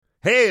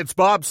Hey, it's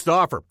Bob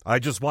Stauffer. I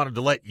just wanted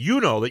to let you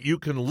know that you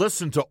can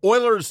listen to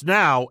Oilers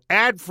Now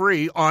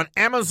ad-free on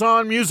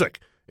Amazon Music,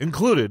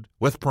 included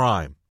with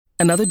Prime.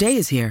 Another day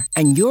is here,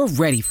 and you're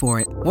ready for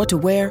it. What to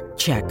wear?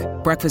 Check.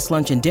 Breakfast,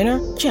 lunch, and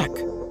dinner? Check.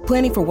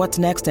 Planning for what's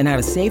next and how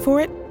to save for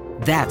it?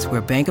 That's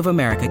where Bank of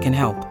America can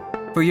help.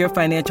 For your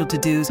financial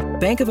to-dos,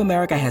 Bank of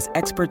America has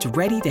experts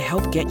ready to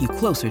help get you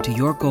closer to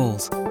your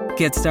goals.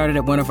 Get started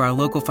at one of our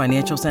local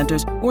financial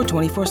centers or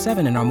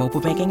 24/7 in our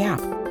mobile banking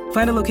app.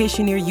 Find a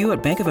location near you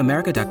at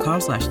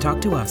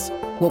bankofamerica.com/talktous.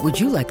 What would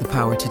you like the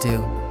power to do?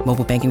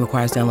 Mobile banking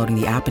requires downloading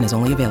the app and is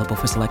only available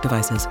for select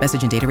devices.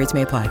 Message and data rates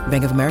may apply.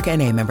 Bank of America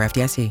NA, member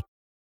FDIC.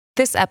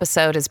 This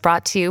episode is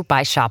brought to you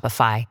by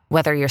Shopify.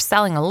 Whether you're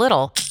selling a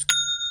little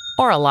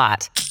or a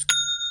lot,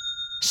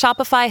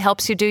 Shopify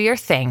helps you do your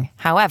thing,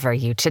 however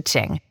you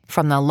cha-ching.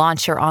 From the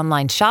launch your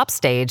online shop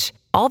stage,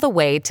 all the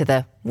way to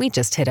the we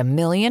just hit 1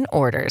 million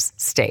orders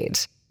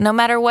stage. No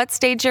matter what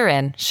stage you're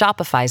in,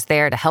 Shopify's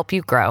there to help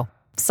you grow.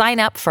 Sign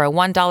up for a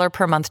 $1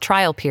 per month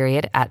trial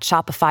period at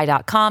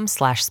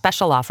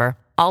shopify.com/special offer,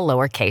 all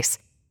lowercase.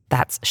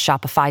 That's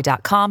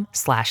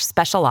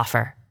shopify.com/special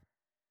offer.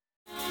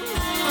 I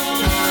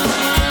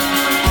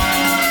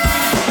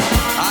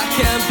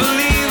can't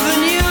believe the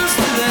news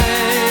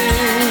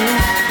today.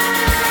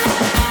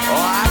 Oh,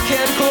 I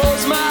can't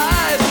close my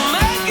eyes and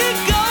make it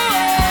go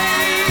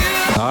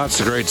away. Oh, that's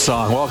a great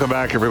song. Welcome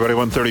back, everybody.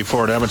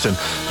 134 at Edmonton.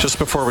 Just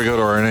before we go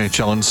to our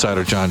NHL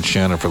insider, John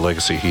Shannon for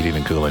Legacy Heating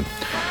and Cooling.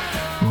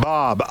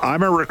 Bob,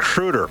 I'm a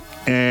recruiter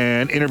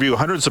and interview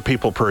hundreds of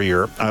people per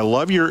year. I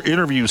love your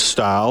interview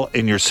style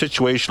and your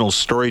situational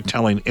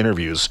storytelling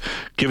interviews.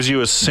 Gives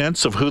you a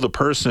sense of who the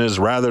person is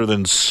rather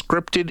than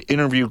scripted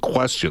interview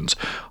questions.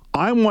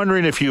 I'm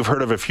wondering if you've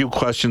heard of a few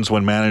questions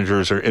when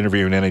managers are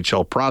interviewing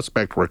NHL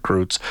prospect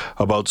recruits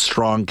about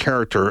strong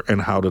character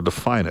and how to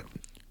define it.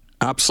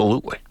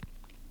 Absolutely.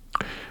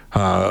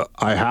 I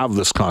have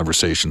this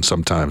conversation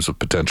sometimes with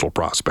potential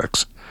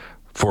prospects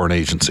for an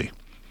agency.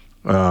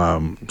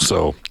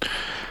 So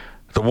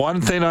the one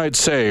thing I'd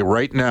say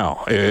right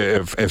now,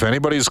 if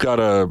anybody's got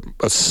a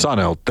son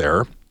out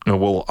there,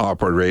 and we'll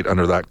operate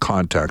under that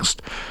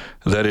context,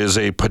 that is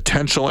a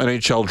potential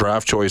NHL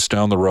draft choice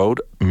down the road,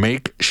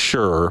 make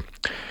sure,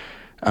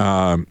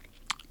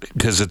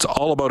 because it's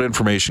all about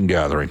information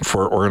gathering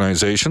for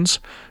organizations.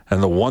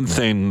 And the one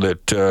thing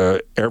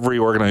that every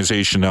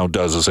organization now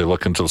does is they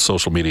look into the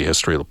social media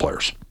history of the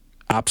players.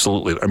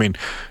 Absolutely. I mean,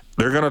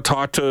 they're going to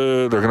talk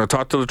to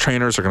the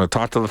trainers, they're going to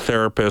talk to the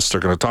therapist,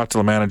 they're going to talk to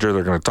the manager,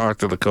 they're going to talk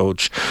to the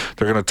coach,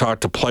 they're going to talk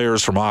to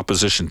players from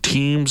opposition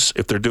teams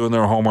if they're doing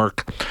their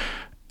homework,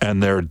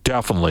 and they're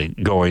definitely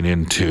going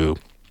into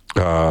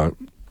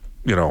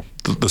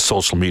the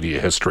social media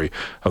history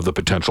of the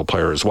potential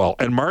player as well.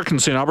 And Mark in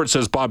St. Albert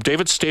says, Bob,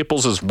 David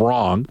Staples is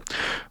wrong.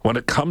 When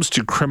it comes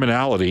to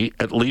criminality,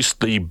 at least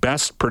the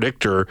best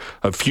predictor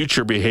of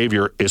future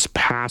behavior is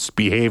past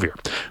behavior.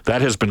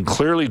 That has been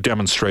clearly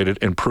demonstrated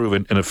and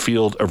proven in a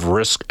field of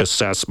risk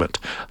assessment.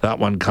 That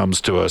one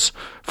comes to us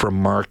from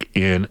Mark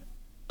in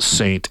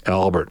St.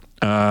 Albert.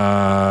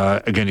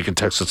 Again, you can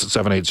text us at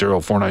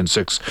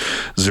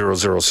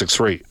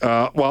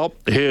 780-496-0063. Well,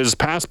 his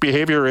past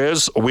behavior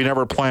is we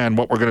never plan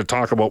what we're going to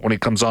talk about when he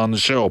comes on the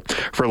show.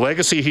 For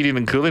Legacy Heating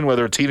and Cooling,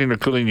 whether it's heating or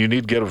cooling you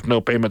need, get with no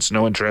payments,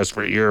 no interest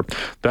for a year.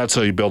 That's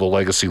how you build a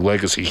legacy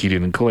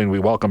Heating and Cooling. We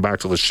welcome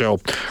back to the show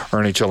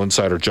our NHL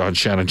insider, John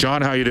Shannon.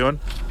 John, how you doing?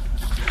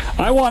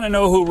 I want to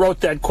know who wrote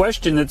that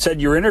question that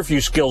said your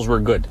interview skills were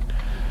good.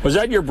 Was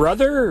that your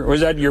brother?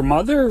 Was that your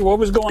mother? What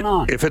was going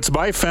on? If it's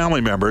by family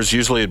members,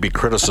 usually it'd be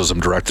criticism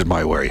directed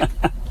my way.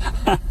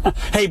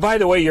 Hey, by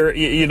the way,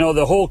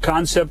 the whole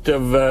concept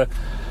of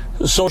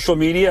social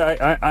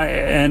media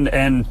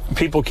and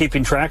people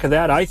keeping track of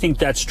that, I think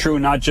that's true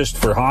not just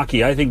for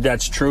hockey. I think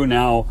that's true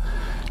now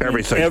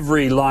everything, in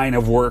every line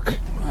of work.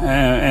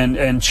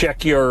 And check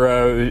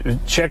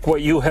check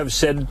what you have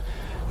said,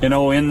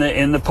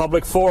 in the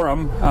public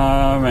forum,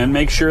 and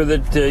make sure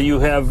that you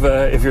have,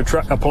 if you're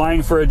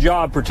applying for a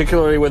job,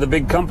 particularly with a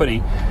big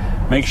company,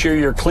 make sure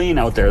you're clean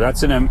out there.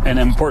 That's an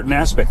important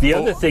aspect. The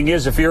other thing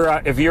is, if you're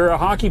a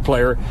hockey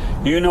player,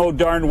 you know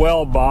darn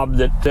well, Bob,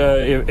 that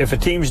if a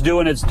team's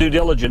doing its due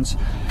diligence,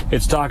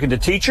 it's talking to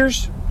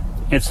teachers,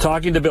 it's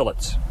talking to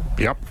billets.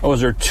 Yep.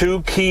 Those are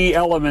two key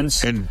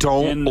elements. And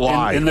don't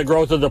lie. In the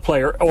growth of the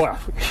player. Oh, well,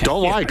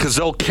 don't lie, because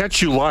they'll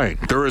catch you lying.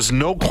 There is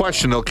no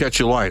question they'll catch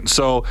you lying.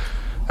 So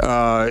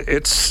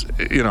it's,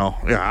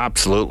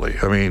 absolutely.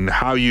 I mean,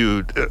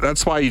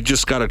 that's why you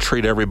just got to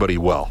treat everybody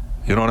well.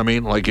 You know what I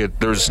mean?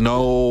 There's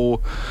no,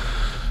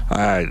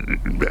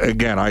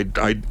 again, I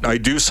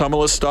do some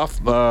of this stuff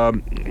 4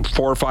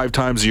 or 5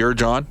 times a year,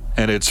 John,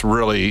 and it's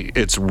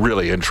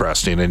really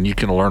interesting, and you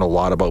can learn a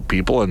lot about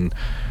people, and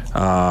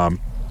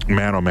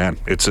man, oh man,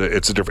 it's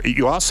a different,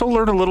 you also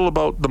learn a little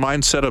about the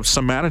mindset of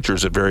some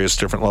managers at various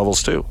different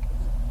levels too.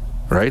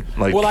 Right?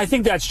 Well, I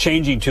think that's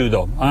changing too,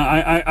 though.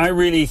 I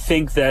really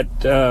think that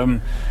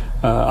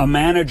a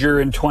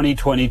manager in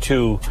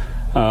 2022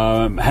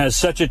 has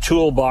such a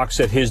toolbox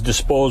at his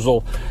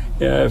disposal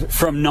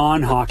from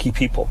non-hockey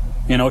people.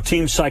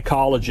 team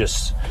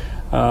psychologists,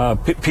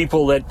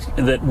 people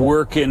that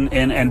work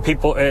and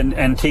people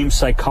and team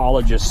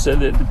psychologists,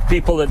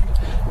 people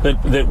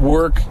that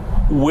work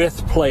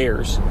with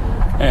players,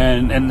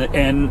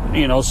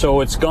 and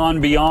so it's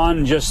gone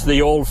beyond just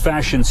the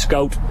old-fashioned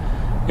scout.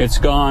 It's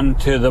gone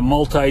to the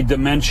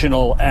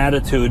multi-dimensional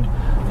attitude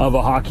of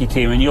a hockey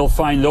team, and you'll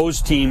find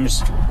those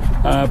teams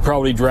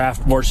probably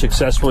draft more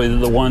successfully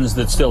than the ones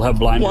that still have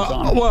blinders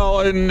on.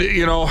 Well, and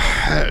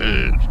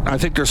I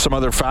think there's some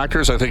other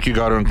factors. I think you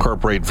got to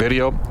incorporate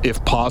video,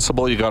 if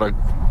possible. You got to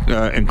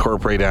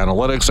incorporate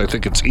analytics. I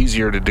think it's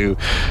easier to do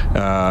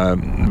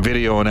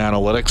video and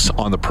analytics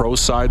on the pro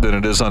side than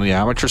it is on the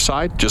amateur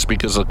side, just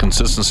because of the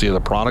consistency of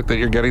the product that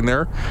you're getting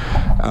there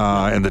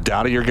and the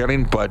data you're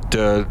getting. But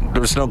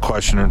there's no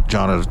question,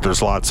 John,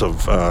 there's lots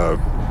of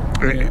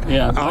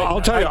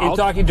I'll tell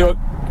you.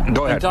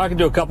 Go ahead. In talking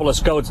to a couple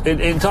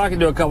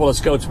of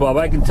scouts, Bob,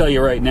 I can tell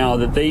you right now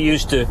that they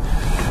used to,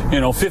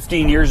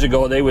 15 years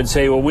ago, they would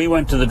say, well, we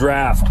went to the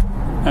draft.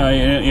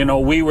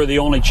 We were the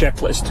only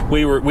checklist.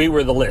 We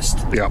were the list.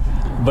 Yeah.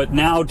 But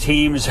now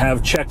teams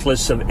have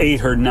checklists of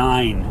 8 or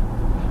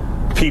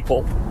 9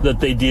 people that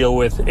they deal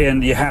with,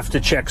 and you have to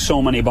check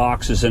so many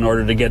boxes in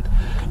order to get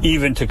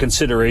even to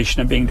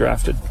consideration of being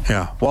drafted.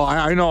 Yeah. Well,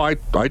 I know I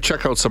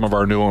check out some of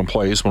our new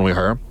employees when we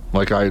hire them.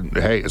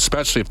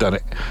 Especially if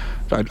that,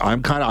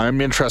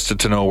 I'm interested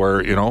to know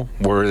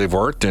where they've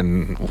worked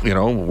and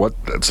what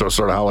sort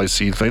of how I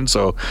see things.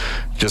 So,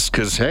 just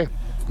because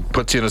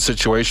puts you in a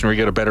situation where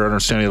you get a better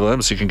understanding of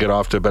them, so you can get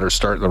off to a better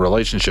start in the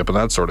relationship and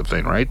that sort of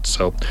thing, right?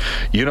 So,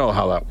 you know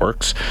how that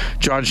works.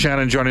 John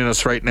Shannon joining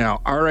us right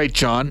now. All right,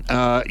 John.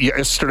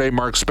 Yesterday,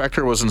 Mark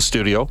Spector was in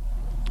studio,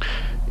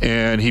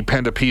 and he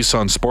penned a piece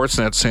on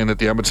Sportsnet saying that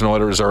the Edmonton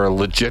Oilers are a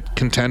legit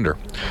contender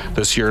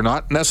this year.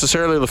 Not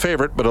necessarily the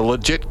favorite, but a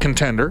legit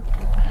contender.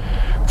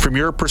 From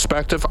your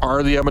perspective,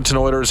 are the Edmonton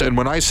Oilers, and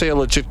when I say a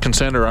legit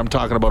contender, I'm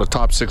talking about a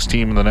top 6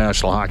 team in the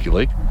National Hockey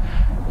League.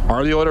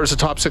 Are the Oilers a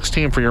top 6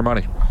 team for your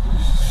money?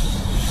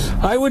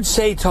 I would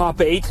say top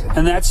 8,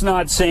 and that's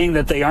not saying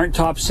that they aren't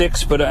top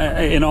 6, but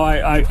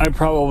I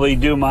probably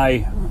do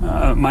my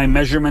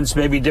measurements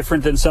maybe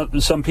different than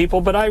some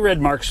people. But I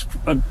read Mark's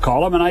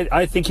column, and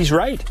I think he's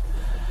right.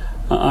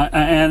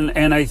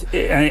 And I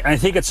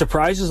think it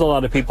surprises a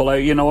lot of people.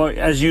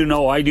 As you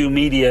know, I do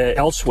media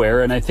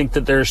elsewhere, and I think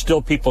that there are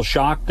still people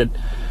shocked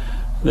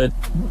that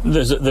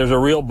there's a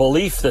real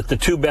belief that the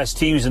 2 best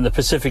teams in the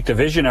Pacific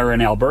Division are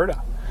in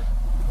Alberta.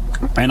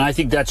 And I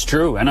think that's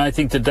true, and I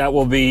think that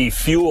will be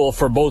fuel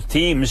for both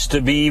teams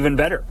to be even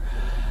better.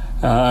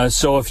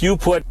 So if you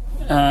put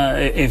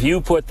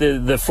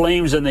the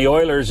Flames and the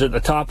Oilers at the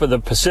top of the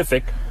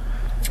Pacific,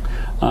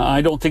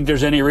 I don't think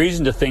there's any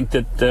reason to think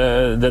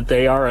that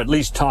they are at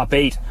least top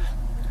 8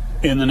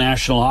 in the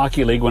National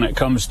Hockey League when it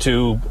comes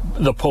to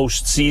the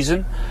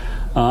postseason.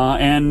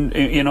 And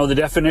the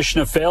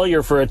definition of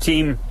failure for a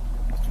team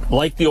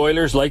like the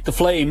Oilers, like the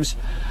Flames,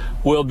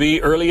 will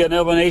be early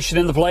elimination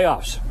in the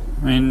playoffs.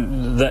 I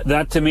mean,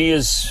 that to me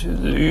is,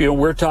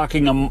 we're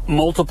talking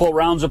multiple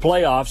rounds of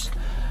playoffs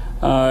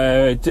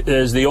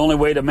is the only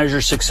way to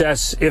measure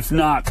success, if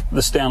not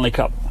the Stanley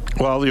Cup.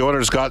 Well, the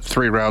Oilers got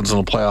 3 rounds in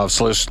the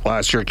playoffs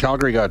last year.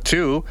 Calgary got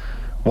 2.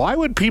 Why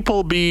would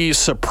people be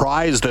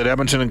surprised that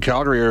Edmonton and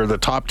Calgary are the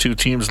top 2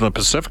 teams in the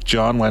Pacific,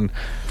 John, when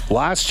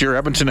last year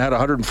Edmonton had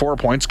 104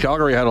 points,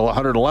 Calgary had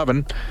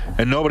 111,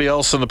 and nobody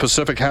else in the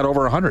Pacific had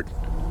over 100?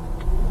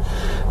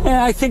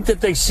 Yeah, I think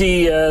that they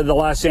see the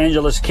Los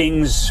Angeles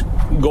Kings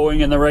going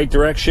in the right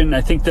direction.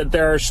 I think that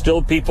there are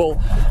still people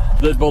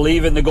that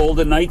believe in the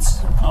Golden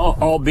Knights,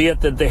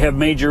 albeit that they have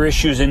major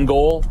issues in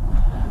goal.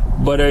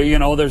 But,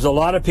 there's a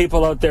lot of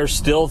people out there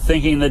still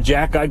thinking that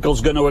Jack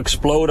Eichel's going to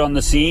explode on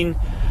the scene.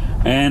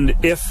 And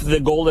if the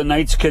Golden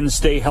Knights can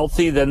stay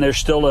healthy, then there's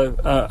still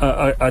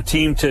a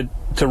team to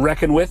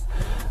reckon with.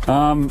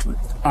 I'm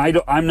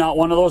not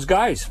one of those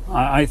guys.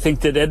 I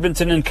think that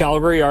Edmonton and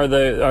Calgary are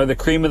the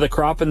cream of the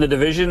crop in the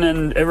division,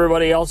 and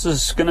everybody else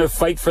is going to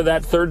fight for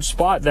that 3rd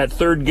spot, that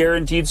 3rd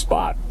guaranteed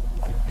spot.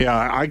 Yeah,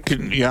 I'm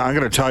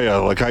going to tell you,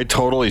 I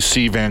totally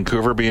see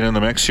Vancouver being in the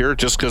mix here,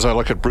 just because I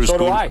look at Bruce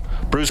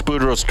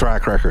Boudreau's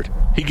track record.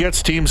 He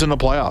gets teams in the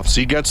playoffs.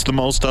 He gets the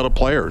most out of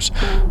players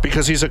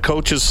because he's a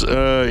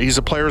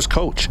player's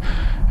coach.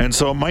 And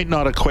so it might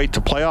not equate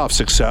to playoff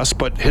success,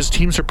 but his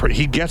teams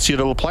he gets you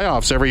to the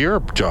playoffs every year,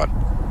 John.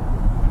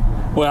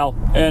 Well,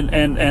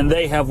 and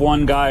they have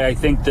one guy. I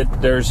think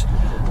that there's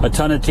a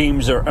ton of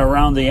teams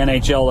around the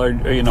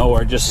NHL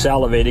are just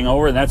salivating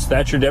over, and that's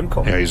Thatcher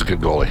Demko. Yeah, he's a good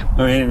goalie.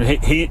 I mean,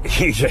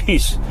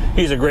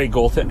 he's a great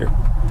goaltender.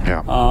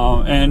 Yeah.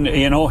 And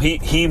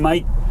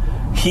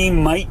he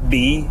might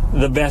be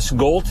the best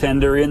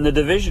goaltender in the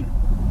division.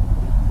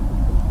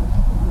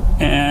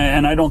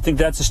 And I don't think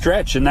that's a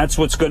stretch, and that's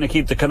what's going to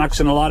keep the Canucks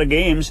in a lot of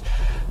games.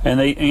 And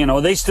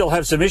they still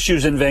have some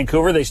issues in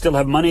Vancouver. They still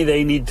have money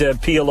they need to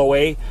peel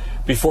away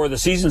before the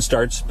season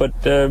starts.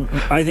 But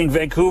I think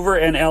Vancouver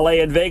and LA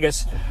and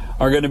Vegas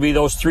are going to be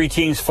those 3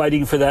 teams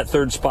fighting for that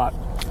 3rd spot.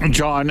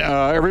 John,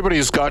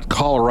 everybody's got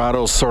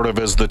Colorado sort of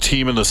as the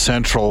team in the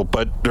Central,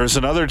 but there's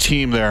another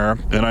team there,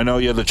 and I know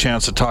you had the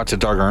chance to talk to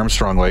Doug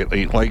Armstrong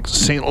lately. Like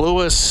St.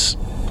 Louis,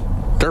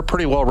 they're a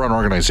pretty well-run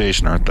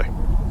organization, aren't they?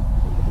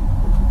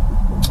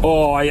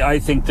 Oh, I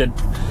think that,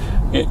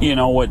 you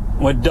know,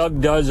 what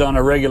Doug does on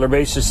a regular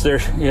basis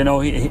there, you know,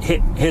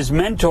 his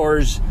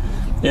mentors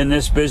in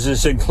this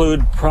business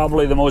include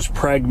probably the most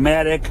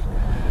pragmatic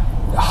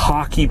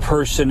hockey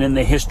person in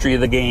the history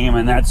of the game,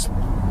 and that's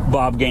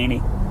Bob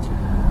Gainey.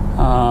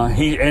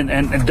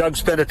 And Doug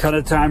spent a ton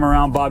of time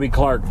around Bobby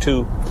Clarke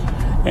too,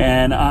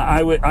 and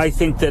I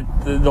think that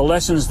the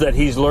lessons that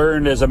he's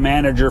learned as a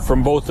manager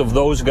from both of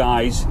those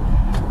guys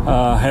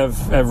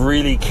have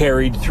really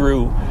carried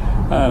through.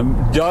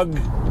 Doug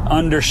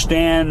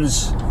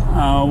understands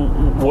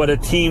what a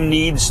team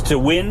needs to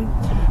win.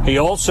 He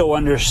also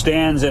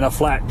understands in a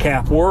flat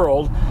cap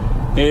world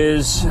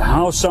is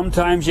how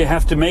sometimes you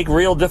have to make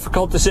real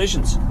difficult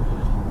decisions.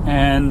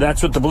 And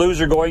that's what the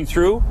Blues are going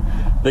through.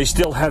 They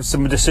still have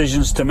some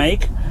decisions to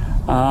make.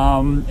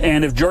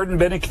 And if Jordan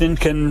Binnington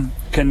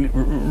can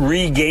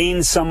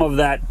regain some of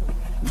that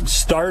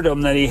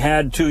stardom that he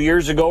had 2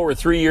 years ago or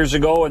 3 years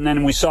ago, and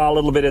then we saw a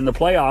little bit in the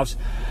playoffs,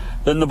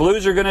 then the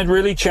Blues are going to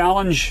really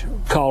challenge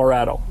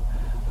Colorado.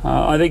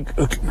 I think,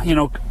 you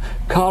know,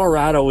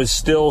 Colorado is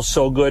still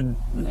so good.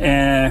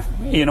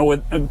 You know,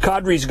 with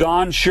Kadri's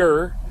gone,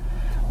 sure.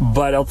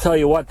 But I'll tell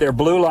you what, their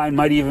blue line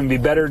might even be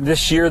better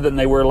this year than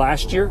they were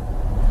last year,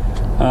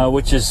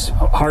 which is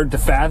hard to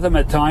fathom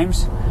at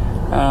times.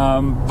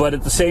 But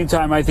at the same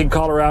time, I think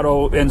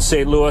Colorado and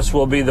St. Louis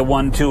will be the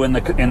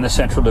 1-2 in the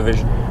Central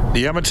Division.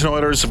 The Edmonton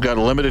Oilers have got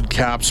a limited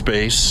cap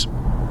space,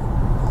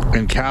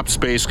 and cap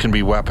space can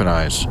be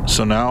weaponized.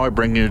 So now I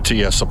bring you to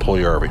Jesse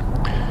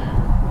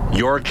Puljujarvi.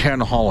 You're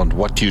Ken Holland.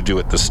 What do you do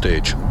at this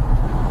stage?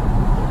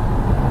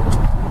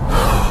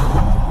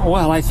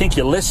 Well, I think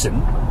you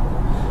listen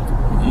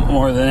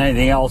more than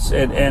anything else,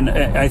 and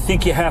I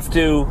think you have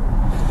to.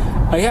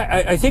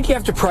 I think you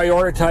have to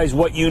prioritize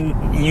what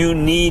you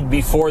need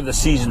before the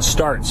season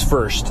starts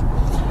first,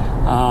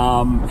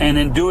 and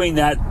in doing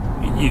that,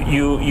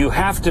 you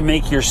have to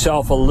make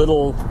yourself a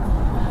little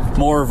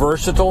more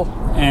versatile.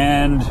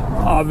 And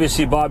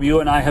obviously, Bob, you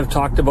and I have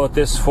talked about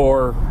this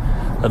for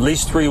at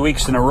least 3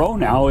 weeks in a row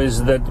now.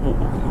 Is that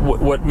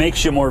what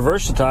makes you more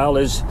versatile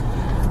is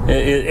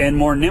and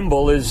more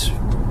nimble is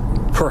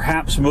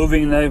perhaps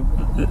moving the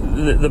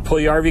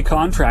Puljujarvi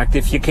contract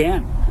if you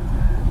can.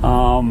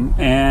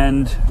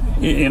 And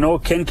you know,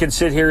 Ken can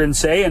sit here and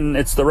say, and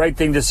it's the right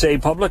thing to say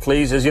publicly,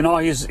 he says, you know,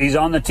 he's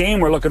on the team,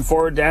 we're looking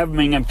forward to having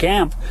him in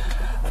camp.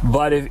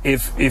 But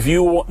if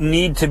you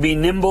need to be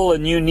nimble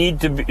and you need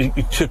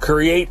to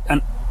create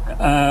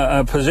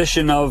a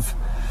position of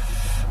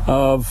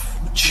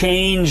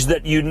change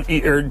that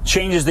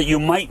changes that you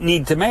might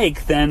need to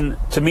make, then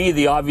to me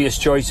the obvious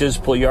choice is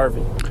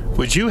Puljujarvi.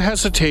 Would you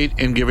hesitate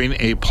in giving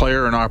a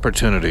player an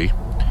opportunity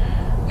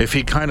if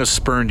he kind of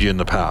spurned you in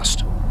the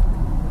past?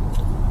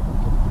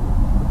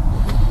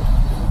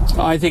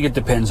 I think it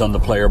depends on the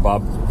player,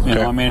 Bob. You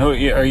know, I mean,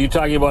 are you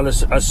talking about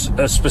a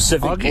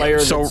specific player?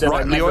 So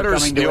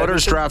the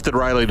Oilers drafted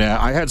Riley Nash.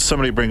 I had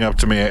somebody bring up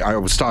to me, I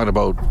was talking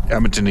about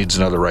Edmonton needs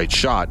another right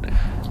shot,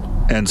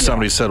 and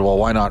somebody said, well,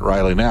 why not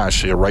Riley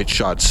Nash, a right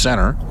shot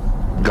center?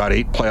 Got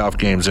 8 playoff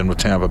games in with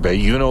Tampa Bay.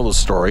 You know the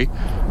story.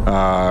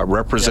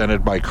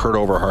 Represented by Kurt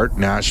Overhart.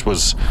 Nash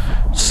was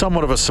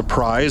somewhat of a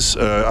surprise,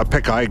 a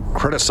pick I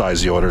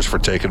criticized the Oilers for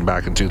taking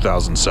back in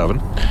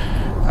 2007.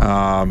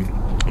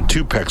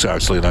 2 picks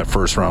actually in that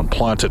first round.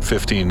 Plant at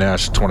 15,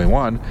 Nash at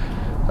 21.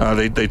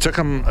 They took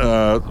him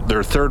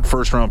their third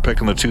first round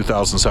pick in the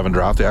 2007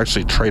 draft. They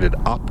actually traded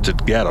up to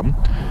get him.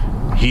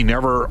 He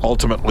never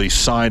ultimately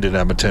signed in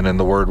Edmonton, and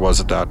the word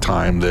was at that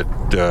time that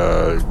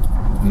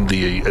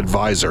the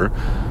advisor,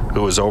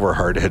 who was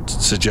Overhart, had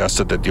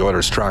suggested that the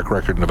Oilers' track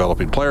record in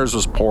developing players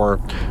was poor,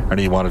 and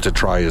he wanted to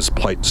try his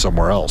plight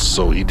somewhere else.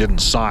 So he didn't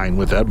sign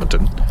with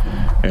Edmonton,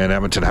 and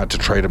Edmonton had to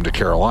trade him to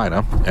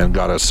Carolina and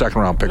got a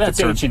second-round pick. That's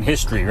ancient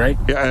history, right?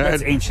 Yeah,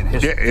 that's ancient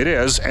history. It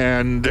is,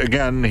 and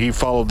again, he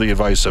followed the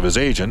advice of his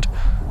agent.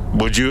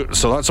 Would you?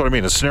 So that's what I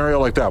mean. A scenario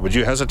like that, would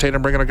you hesitate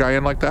in bringing a guy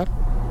in like that?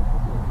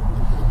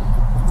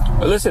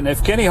 Listen,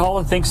 if Kenny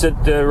Holland thinks that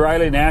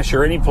Riley Nash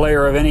or any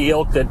player of any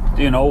ilk that,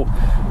 you know,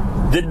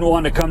 didn't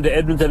want to come to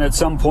Edmonton at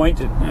some point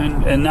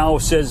and now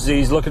says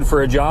he's looking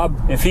for a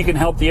job, if he can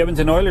help the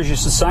Edmonton Oilers, you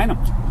should sign him.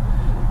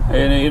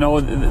 And, you know,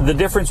 the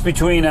difference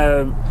between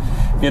a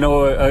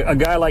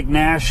guy like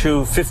Nash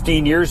who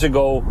 15 years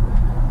ago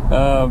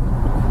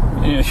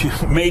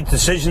made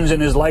decisions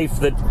in his life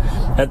that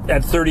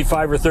at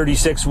 35 or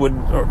 36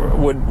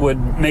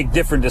 would make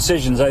different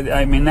decisions.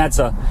 I mean, that's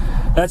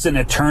an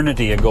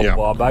eternity ago, yeah.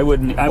 Bob. I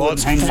wouldn't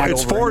hang that over.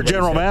 It's 4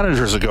 general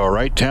managers ago,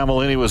 right?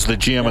 Tamolini was the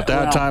GM at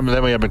that time, and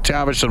then we had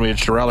McTavish, and we had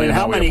Chiarelli. And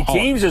how many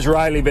teams has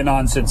Riley been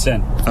on since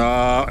then?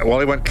 Well,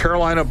 he went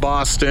Carolina,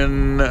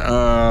 Boston,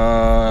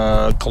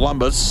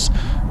 Columbus,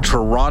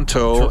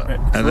 Toronto,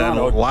 and then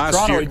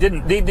last Toronto,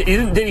 year...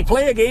 Did he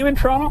play a game in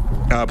Toronto?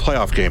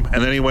 Playoff game.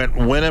 And then he went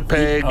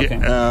Winnipeg. Okay.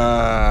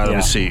 Let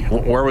me see.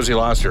 Where was he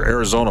last year?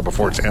 Arizona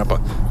before Tampa.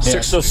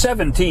 So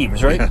 7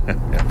 teams, right?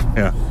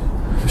 Yeah.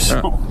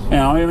 So,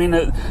 I mean,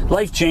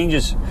 life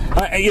changes.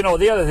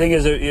 The other thing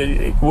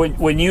is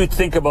when you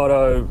think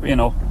about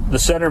the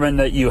centerman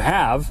that you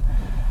have,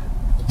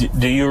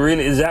 do you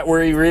really? Is that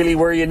where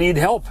you need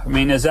help? I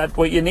mean, is that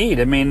what you need?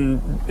 I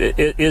mean,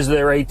 is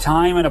there a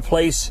time and a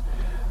place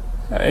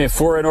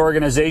for an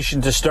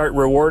organization to start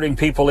rewarding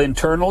people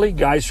internally,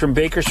 guys from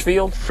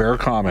Bakersfield? Fair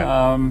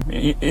comment.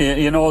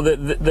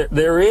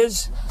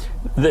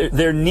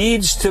 There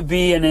needs to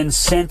be an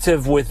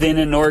incentive within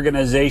an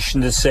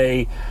organization to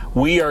say,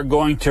 we are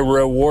going to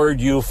reward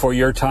you for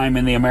your time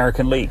in the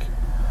American League.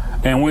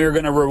 And we are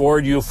going to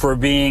reward you for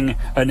being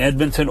an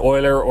Edmonton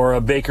Oiler or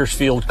a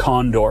Bakersfield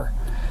Condor.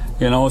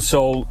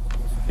 So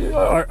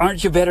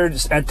aren't you better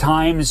at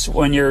times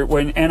and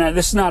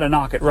this is not a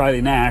knock at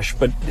Riley Nash,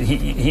 but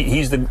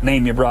he's the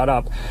name you brought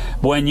up.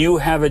 When you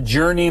have a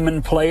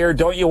journeyman player,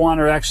 don't you want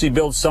to actually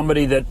build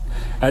somebody that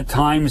at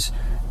times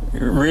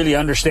really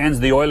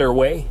understands the Oiler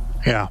way?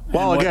 Yeah.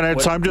 Well,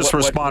 I'm just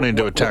responding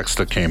to a text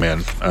that came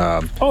in.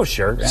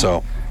 Sure. Yeah.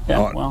 So,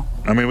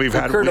 I mean,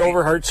 Kurt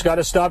Overhart's got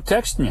to stop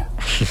texting you.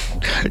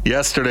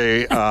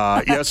 Yesterday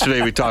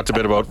we talked a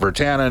bit about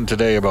Virtanen,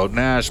 today about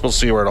Nash. We'll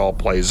see where it all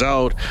plays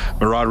out.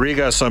 But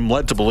Rodriguez, I'm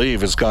led to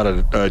believe, has got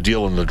a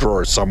deal in the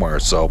drawer somewhere.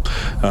 So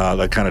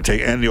that kind of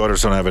and the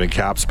Oilers don't have any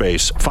cap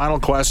space. Final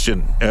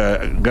question.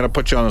 I'm going to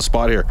put you on the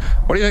spot here.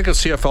 What do you think a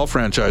CFL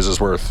franchise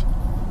is worth?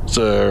 It's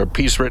a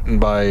piece written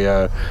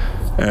by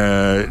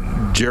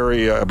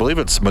Jerry, I believe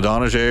it's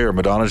Madonnajan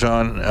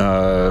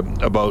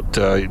about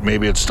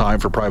maybe it's time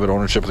for private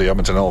ownership of the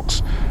Edmonton Elks.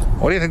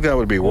 What do you think that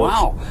would be worth?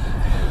 Wow.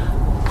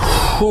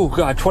 Oh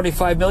God,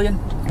 $25 million?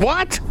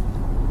 What?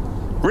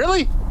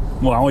 Really?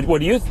 Well, what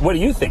do you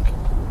think?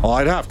 Well,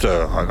 I don't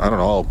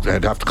know.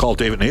 I'd have to call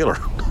David Naylor.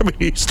 I mean,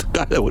 he's the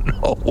guy that would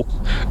know.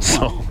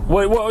 So,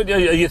 what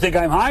you think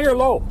I'm high or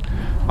low?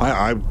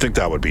 I think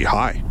that would be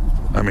high.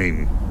 I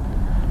mean,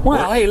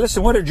 well, hey,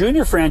 listen, what are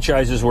junior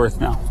franchises worth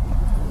now?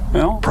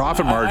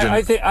 Profit margin.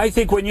 I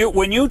think when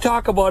you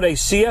talk about a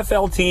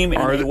CFL team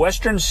in a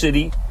Western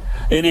city,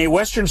 you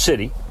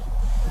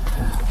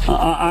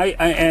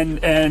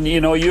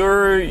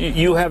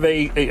have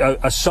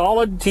a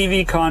solid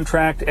TV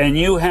contract, and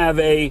you have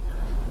a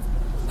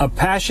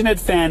passionate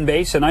fan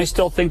base, and I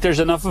still think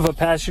there's enough of a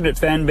passionate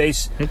fan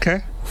base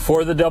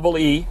for the Double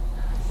E.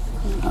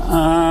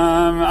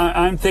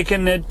 I'm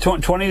thinking that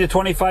 $20 to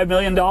 $25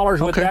 million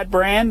with that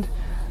brand.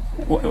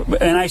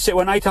 And I say,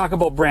 when I talk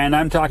about brand,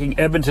 I'm talking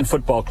Edmonton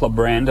Football Club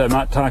brand. I'm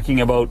not talking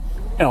about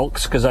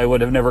Elks, because I would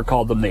have never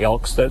called them the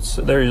Elks.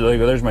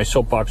 There's my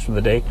soapbox for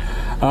the day.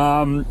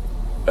 I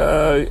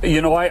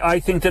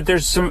think that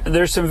there's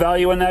some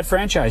value in that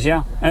franchise.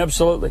 Yeah,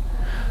 absolutely.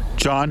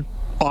 John,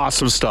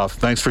 awesome stuff.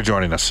 Thanks for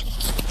joining us.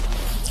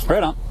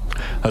 Right on.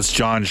 That's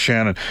John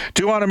Shannon.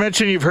 Do want to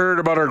mention you've heard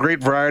about our great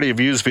variety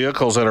of used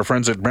vehicles that our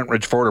friends at Brent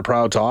Ridge Ford are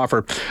proud to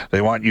offer. They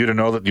want you to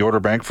know that the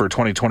order bank for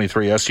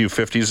 2023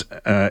 SUVs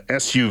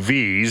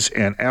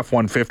and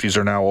F-150s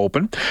are now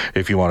open.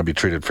 If you want to be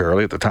treated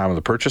fairly at the time of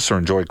the purchase or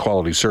enjoy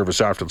quality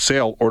service after the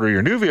sale, order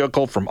your new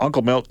vehicle from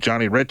Uncle Milt,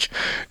 Johnny Rich,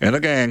 and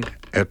the gang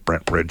at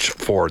Brent Ridge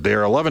Ford. They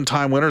are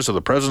 11-time winners of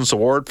the President's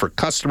Award for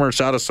Customer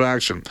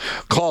Satisfaction.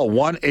 Call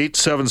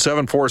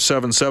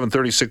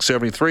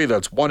 1-877-477-3673.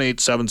 That's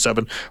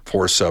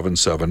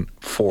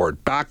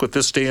 1-877-477-FORD. Back with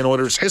this day in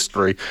Oilers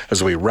history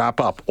as we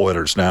wrap up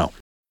Oilers Now.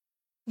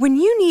 When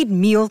you need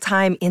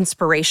mealtime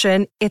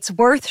inspiration, it's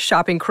worth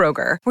shopping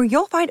Kroger, where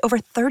you'll find over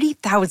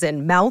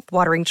 30,000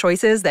 mouth-watering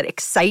choices that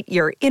excite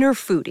your inner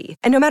foodie.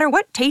 And no matter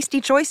what tasty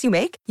choice you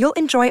make, you'll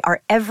enjoy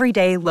our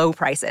everyday low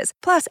prices,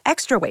 plus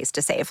extra ways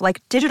to save,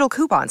 like digital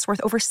coupons worth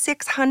over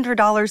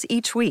 $600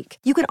 each week.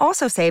 You can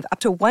also save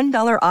up to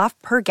 $1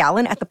 off per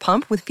gallon at the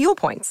pump with fuel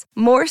points.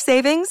 More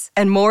savings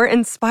and more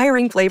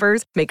inspiring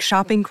flavors make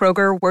shopping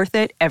Kroger worth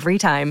it every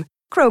time.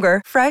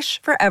 Kroger,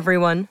 fresh for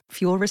everyone.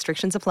 Fuel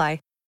restrictions apply.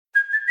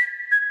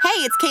 Hey,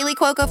 it's Kaylee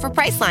Cuoco for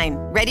Priceline.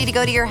 Ready to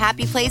go to your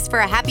happy place for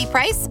a happy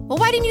price? Well,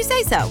 why didn't you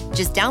say so?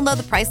 Just download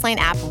the Priceline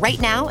app right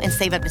now and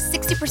save up to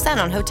 60%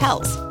 on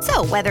hotels.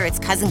 So whether it's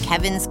Cousin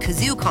Kevin's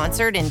Kazoo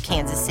Concert in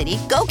Kansas City,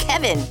 go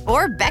Kevin,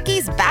 or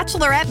Becky's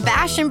Bachelorette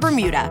Bash in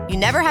Bermuda, you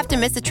never have to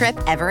miss a trip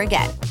ever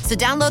again. So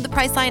download the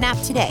Priceline app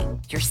today.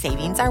 Your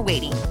savings are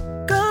waiting.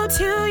 Go to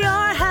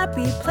your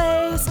happy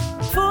place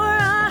for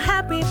a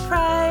happy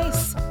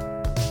price.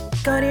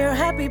 Go to your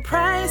happy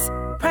price,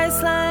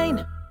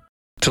 Priceline.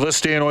 To this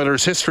day in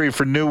Oilers history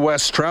for New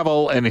West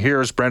Travel, and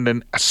here's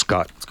Brendan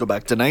Escott. Let's go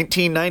back to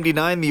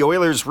 1999. The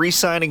Oilers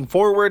re-signing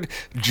forward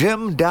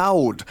Jim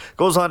Dowd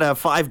goes on to have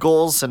 5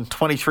 goals and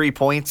 23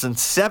 points in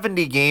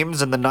 70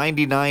 games in the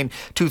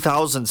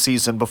 99-2000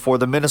 season before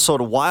the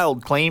Minnesota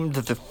Wild claimed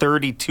the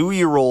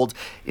 32-year-old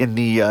in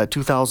the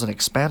 2000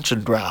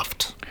 expansion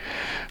draft.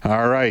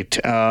 All right,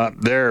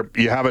 there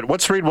you have it.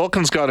 What's Reed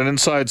Wilkins got in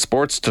Inside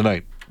Sports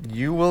tonight?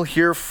 You will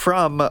hear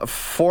from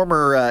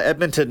former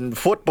Edmonton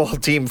football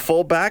team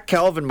fullback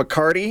Calvin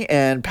McCarty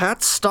and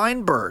Pat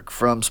Steinberg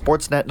from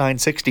Sportsnet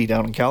 960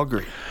 down in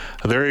Calgary.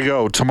 There you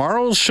go.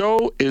 Tomorrow's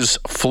show is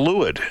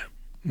fluid.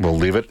 We'll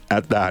leave it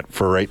at that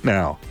for right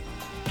now.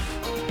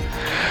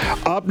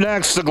 Up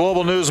next, the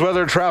Global News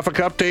Weather Traffic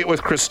Update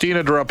with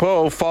Christina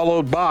Drapeau,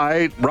 followed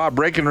by Rob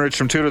Breckenridge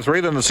from 2 to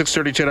 3, then the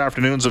 6:30 CHED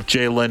Afternoons of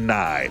Jalen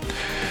Nye.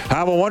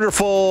 Have a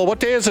wonderful, what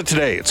day is it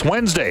today? It's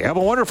Wednesday. Have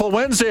a wonderful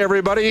Wednesday,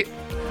 everybody.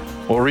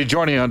 We'll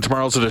rejoin you on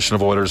tomorrow's edition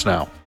of Oilers Now.